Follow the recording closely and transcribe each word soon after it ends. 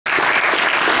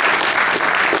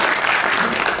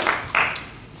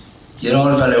You're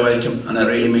all very welcome, and I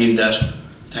really mean that.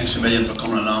 Thanks a million for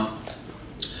coming along.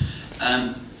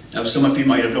 Now, some of you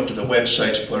might have looked at the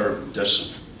website where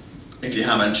there's, if you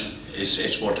haven't,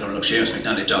 it's worth having a look,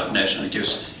 SeamusMcNally.net, and it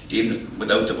gives, even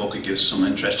without the book, it gives some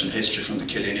interesting history from the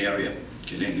Killeen area,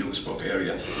 Killeen, Louisburgh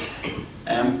area.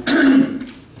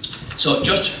 So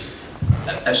just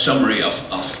a summary of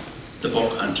the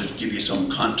book and to give you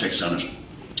some context on it.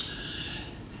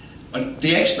 But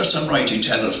the experts on writing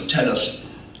tell us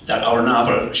that our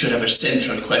novel should have a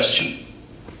central question.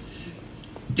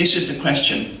 This is the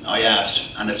question I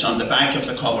asked, and it's on the back of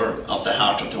the cover of The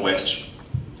Heart of the West.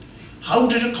 How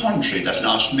did a country that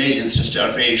lost millions to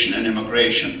starvation and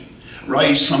immigration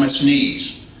rise from its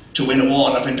knees to win a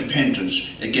war of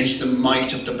independence against the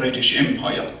might of the British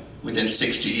Empire within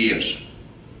 60 years?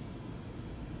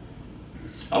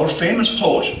 Our famous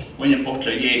poet, William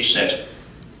Butler Yeats, said,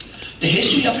 "The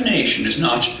history of a nation is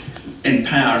not in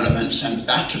parliaments and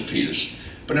battlefields,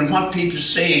 but in what people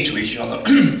say to each other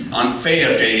on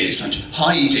fair days and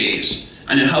high days,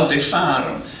 and in how they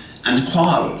farm and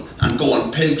quarrel and go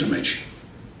on pilgrimage."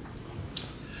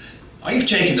 I've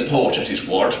taken the poet at his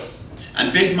word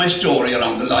and built my story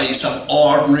around the lives of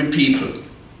ordinary people.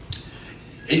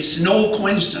 It's no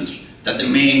coincidence that the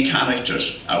main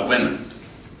characters are women.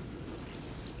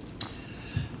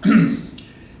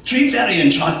 Three very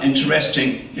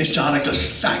interesting historical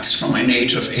facts from my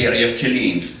native area of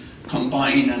Killeen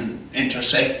combine and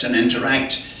intersect and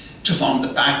interact to form the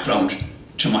background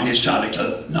to my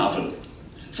historical novel.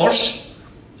 First,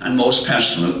 and most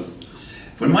personal,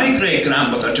 when my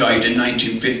great-grandmother died in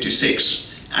 1956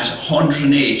 at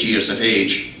 108 years of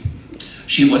age,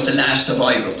 she was the last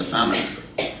survivor of the family.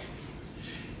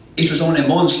 It was only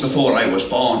months before I was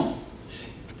born.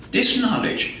 This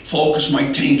knowledge focused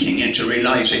my thinking into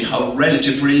realising how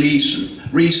relatively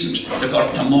recent the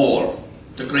Gorta Mór,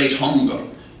 the Great Hunger,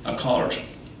 occurred.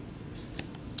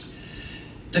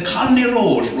 The Colony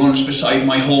Road runs beside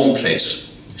my home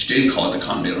place, still called the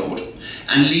Colony Road,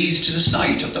 and leads to the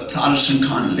site of the Protestant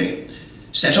colony,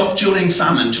 set up during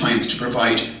famine times to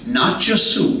provide not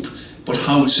just soup, but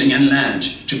housing and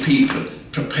land to people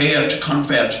prepared to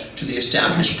convert to the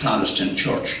established Protestant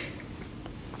church.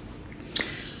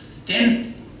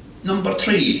 Then, number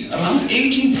three, around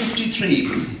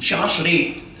 1853,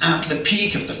 shortly after the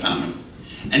peak of the famine,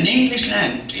 an English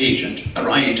land agent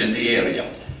arrived in the area,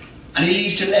 and he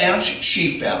leased a large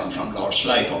sheep farm from Lord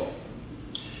Sligo.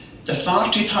 The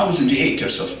 40,000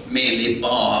 acres of mainly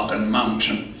bog and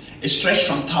mountain is stretched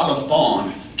from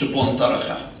Tallaghbawn to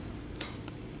Bundoracha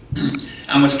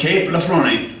and was capable of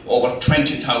running over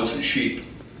 20,000 sheep.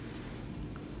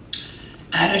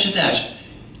 Added to that,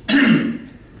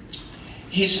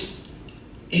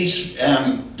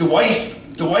 the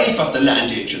wife of the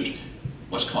land agent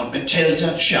was called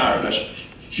Matilda Charlotte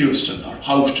Houston, or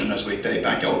Houston as we say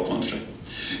back out country.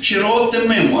 She wrote the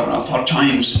memoir of her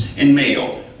times in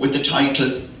Mayo with the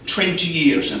title 20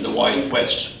 Years in the Wild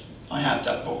West. I had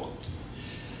that book.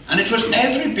 And it was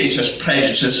every bit as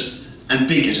prejudiced and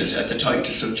bigoted as the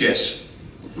title suggests,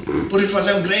 but it was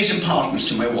of great importance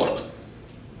to my work.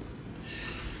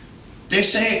 They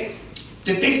say,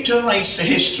 the victor writes the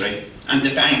history and the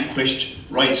vanquished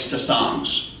writes the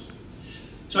songs.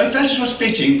 So I felt it was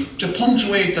fitting to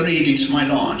punctuate the readings of my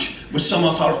launch with some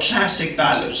of our classic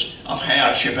ballads of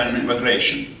hardship and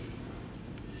immigration.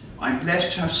 I'm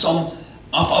blessed to have some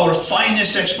of our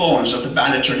finest exponents of the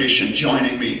ballad tradition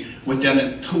joining me with their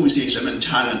enthusiasm and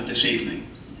talent this evening.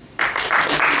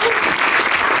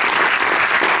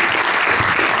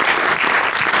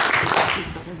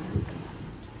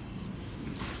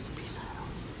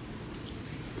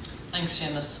 Thanks,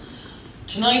 Seamus.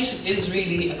 Tonight is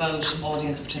really about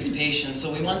audience participation,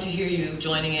 so we want to hear you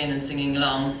joining in and singing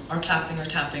along, or clapping or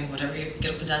tapping, whatever you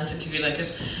get up and dance if you feel like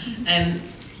it.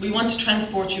 We want to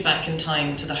transport you back in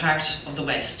time to the heart of the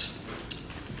West.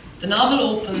 The novel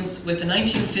opens with a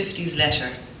 1950s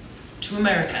letter to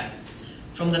America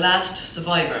from the last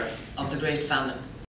survivor of the Great Famine.